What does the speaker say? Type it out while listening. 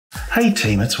Hey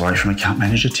team, it's Ray from Account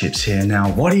Manager Tips here.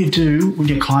 Now, what do you do when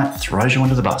your client throws you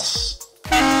under the bus?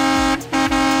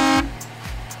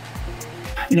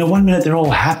 You know, one minute they're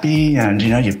all happy and,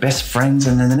 you're best friends,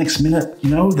 and then the next minute,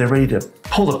 they're ready to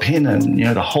pull the pin and,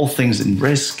 the whole thing's in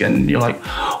risk, and you're like,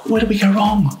 where did we go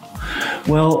wrong?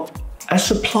 Well, as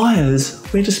suppliers,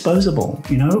 we're disposable,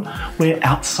 we're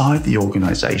outside the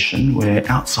organization, we're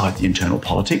outside the internal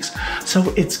politics.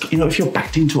 So it's, if you're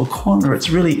backed into a corner, it's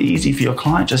really easy for your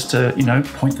client just to,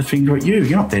 point the finger at you.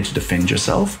 You're not there to defend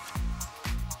yourself.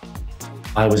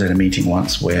 I was at a meeting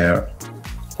once where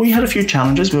we had a few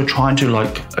challenges. We were trying to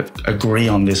agree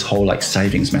on this whole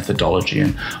savings methodology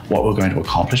and what we're going to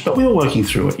accomplish, but we were working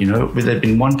through it. There'd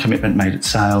been one commitment made at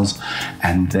sales,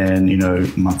 and then,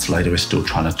 months later, we're still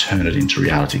trying to turn it into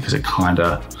reality because it kind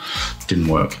of didn't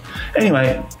work.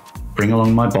 Anyway, bring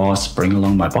along my boss, bring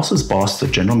along my boss's boss, the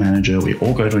general manager. We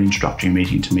all go to an introductory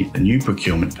meeting to meet the new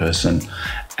procurement person.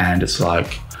 And it's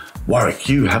like, Warwick,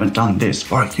 you haven't done this.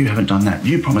 Warwick, you haven't done that.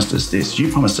 You promised us this.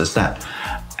 You promised us that.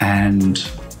 And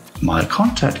my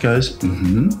contact goes,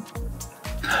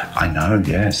 I know,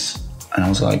 yes. And I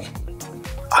was like,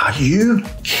 are you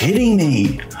kidding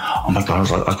me? Oh my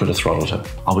God, I could have throttled her.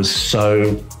 I was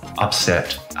so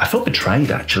upset. I felt betrayed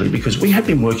actually, because we had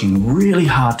been working really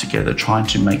hard together trying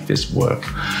to make this work.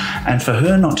 And for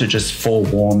her not to just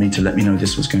forewarn me, to let me know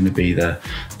this was going to be the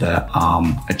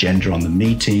agenda on the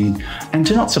meeting, and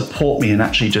to not support me and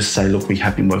actually just say, look, we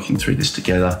have been working through this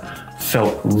together,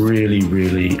 felt really,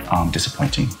 really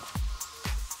disappointing.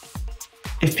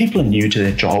 If people are new to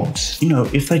their jobs,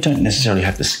 if they don't necessarily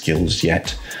have the skills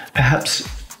yet, perhaps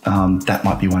that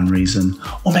might be one reason.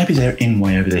 Or maybe they're in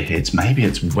way over their heads. Maybe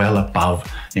it's well above,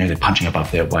 they're punching above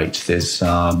their weight. There's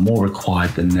more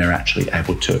required than they're actually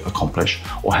able to accomplish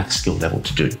or have the skill level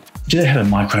to do. Do they have a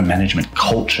micromanagement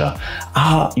culture?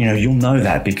 You'll know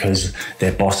that because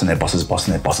their boss and their boss's boss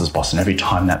and their boss's boss, and every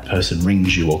time that person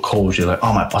rings you or calls you, like,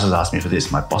 oh, my boss has asked me for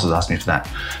this, my boss has asked me for that.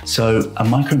 So a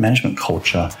micromanagement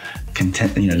culture can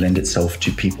lend itself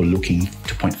to people looking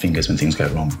to point fingers when things go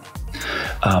wrong.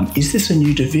 Is this a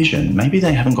new division? Maybe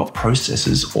they haven't got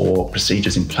processes or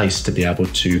procedures in place to be able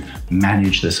to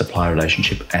manage the supplier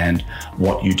relationship and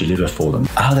what you deliver for them.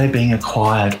 Are they being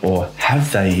acquired, or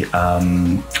have they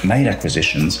made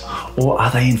acquisitions, or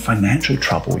are they in financial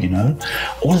trouble?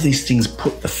 All of these things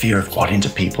put the fear of God into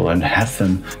people and have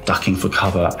them ducking for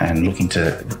cover and looking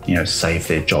to save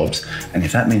their jobs. And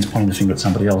if that means pointing the finger at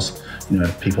somebody else,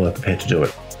 people are prepared to do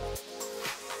it.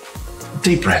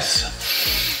 Deep breaths.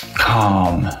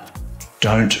 Calm.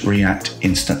 Don't react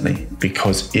instantly,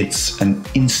 because it's an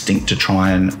instinct to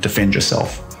try and defend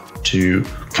yourself, to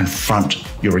confront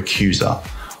your accuser,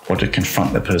 or to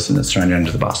confront the person that's thrown you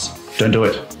under the bus. Don't do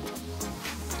it.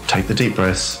 Take the deep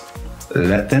breaths.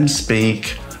 Let them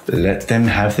speak. Let them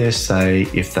have their say.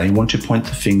 If they want to point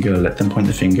the finger, let them point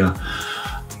the finger.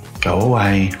 Go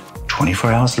away.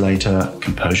 24 hours later,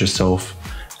 compose yourself,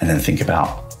 and then think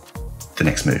about the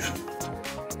next move.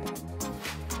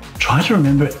 Try to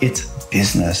remember it's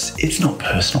business. It's not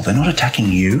personal. They're not attacking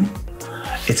you.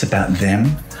 It's about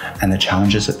them and the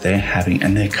challenges that they're having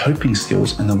and their coping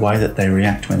skills and the way that they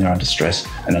react when they're under stress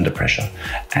and under pressure.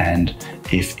 And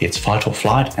if it's fight or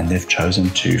flight and they've chosen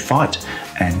to fight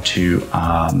and to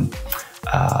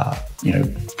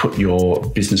put your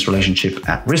business relationship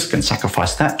at risk and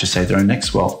sacrifice that to save their own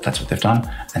necks, well, that's what they've done,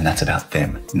 and that's about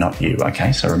them, not you,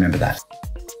 okay? So remember that.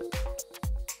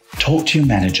 Talk to your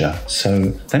manager. So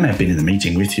they may have been in the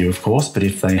meeting with you, of course, but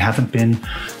if they haven't been,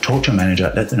 talk to your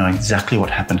manager, let them know exactly what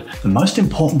happened. The most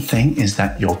important thing is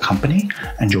that your company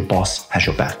and your boss has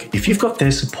your back. If you've got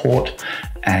their support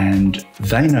and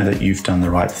they know that you've done the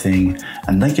right thing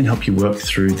and they can help you work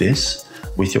through this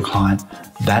with your client,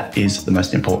 that is the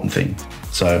most important thing.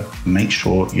 So make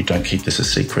sure you don't keep this a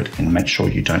secret, and make sure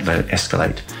you don't let it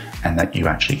escalate, and that you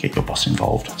actually get your boss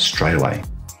involved straight away.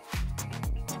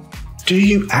 Do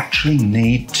you actually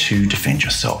need to defend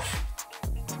yourself?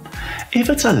 If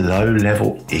it's a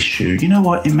low-level issue, you know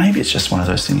what? Maybe it's just one of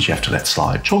those things you have to let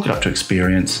slide. Chalk it up to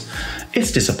experience.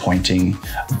 It's disappointing,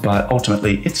 but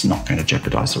ultimately it's not going to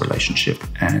jeopardize the relationship.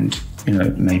 And,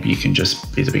 maybe you can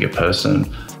just be the bigger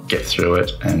person, get through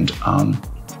it, and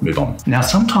move on. Now,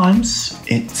 sometimes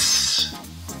it's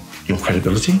your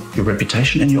credibility, your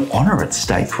reputation, and your honor at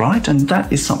stake, right? And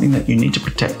that is something that you need to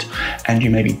protect, and you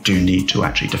maybe do need to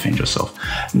actually defend yourself.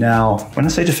 Now, when I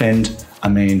say defend, I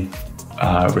mean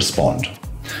respond.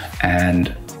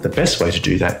 And the best way to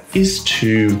do that is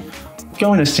to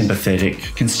go in a sympathetic,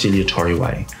 conciliatory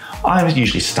way. I would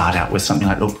usually start out with something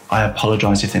like, look, I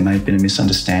apologize if there may have been a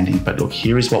misunderstanding, but look,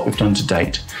 here is what we've done to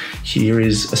date. Here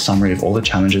is a summary of all the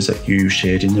challenges that you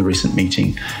shared in the recent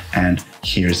meeting, and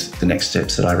here's the next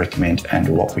steps that I recommend and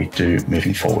what we do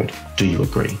moving forward. Do you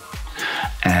agree?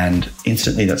 And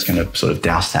instantly that's going to sort of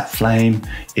douse that flame.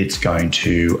 It's going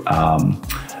to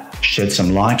shed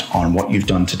some light on what you've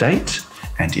done to date.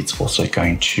 And it's also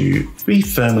going to be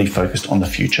firmly focused on the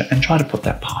future and try to put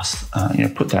that past,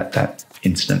 put that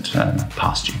incident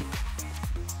past you.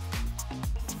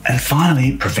 And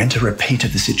finally, prevent a repeat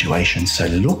of the situation. So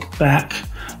look back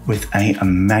with a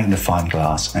magnifying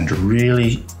glass and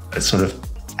really sort of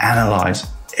analyze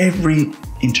every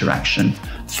interaction.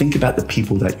 Think about the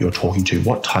people that you're talking to,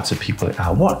 what types of people they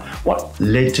are, what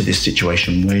led to this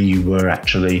situation where you were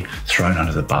actually thrown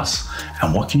under the bus,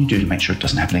 and what can you do to make sure it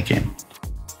doesn't happen again.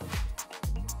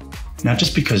 Now,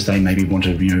 just because they maybe want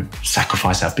to,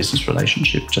 sacrifice our business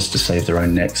relationship just to save their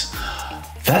own necks,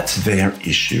 that's their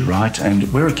issue, right?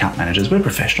 And we're account managers, we're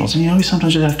professionals, and we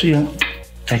sometimes just have to,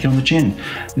 take it on the chin.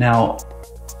 Now,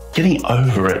 getting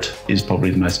over it is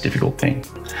probably the most difficult thing.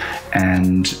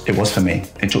 And it was for me.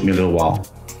 It took me a little while.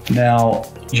 Now,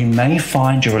 you may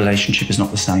find your relationship is not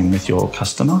the same with your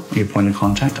customer, your point of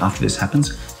contact after this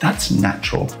happens. That's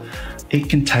natural. It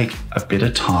can take a bit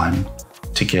of time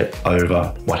to get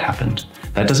over what happened.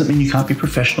 That doesn't mean you can't be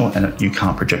professional and you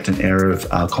can't project an air of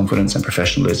confidence and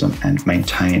professionalism and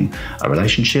maintain a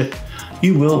relationship.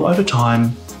 You will, over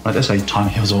time, like they say, time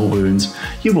heals all wounds.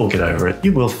 You will get over it.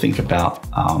 You will think about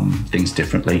things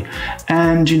differently.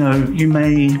 And, you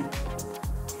may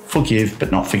forgive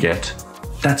but not forget.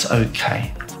 That's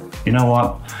okay. You know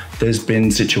what? There's been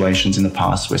situations in the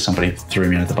past where somebody threw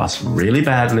me under the bus really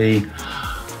badly.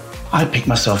 I picked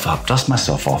myself up, dust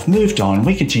myself off, moved on.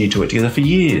 We continued to work together for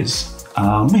years.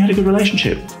 We had a good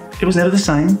relationship. It was never the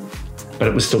same, but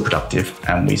it was still productive,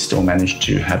 and we still managed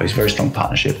to have a very strong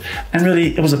partnership. And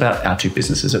really, it was about our two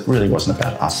businesses. It really wasn't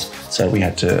about us. So we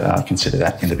had to consider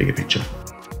that in the bigger picture.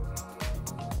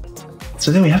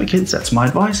 So there we have it, kids. That's my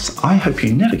advice. I hope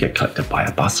you never get collected by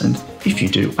a bus, and if you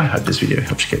do, I hope this video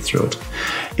helps you get through it.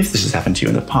 If this has happened to you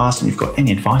in the past and you've got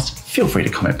any advice, feel free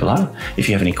to comment below. If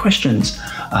you have any questions,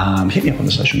 hit me up on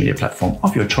the social media platform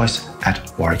of your choice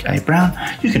at Warwick A. Brown.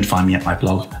 You can find me at my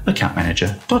blog,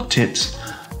 accountmanager.tips.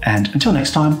 And until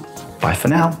next time, bye for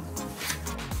now.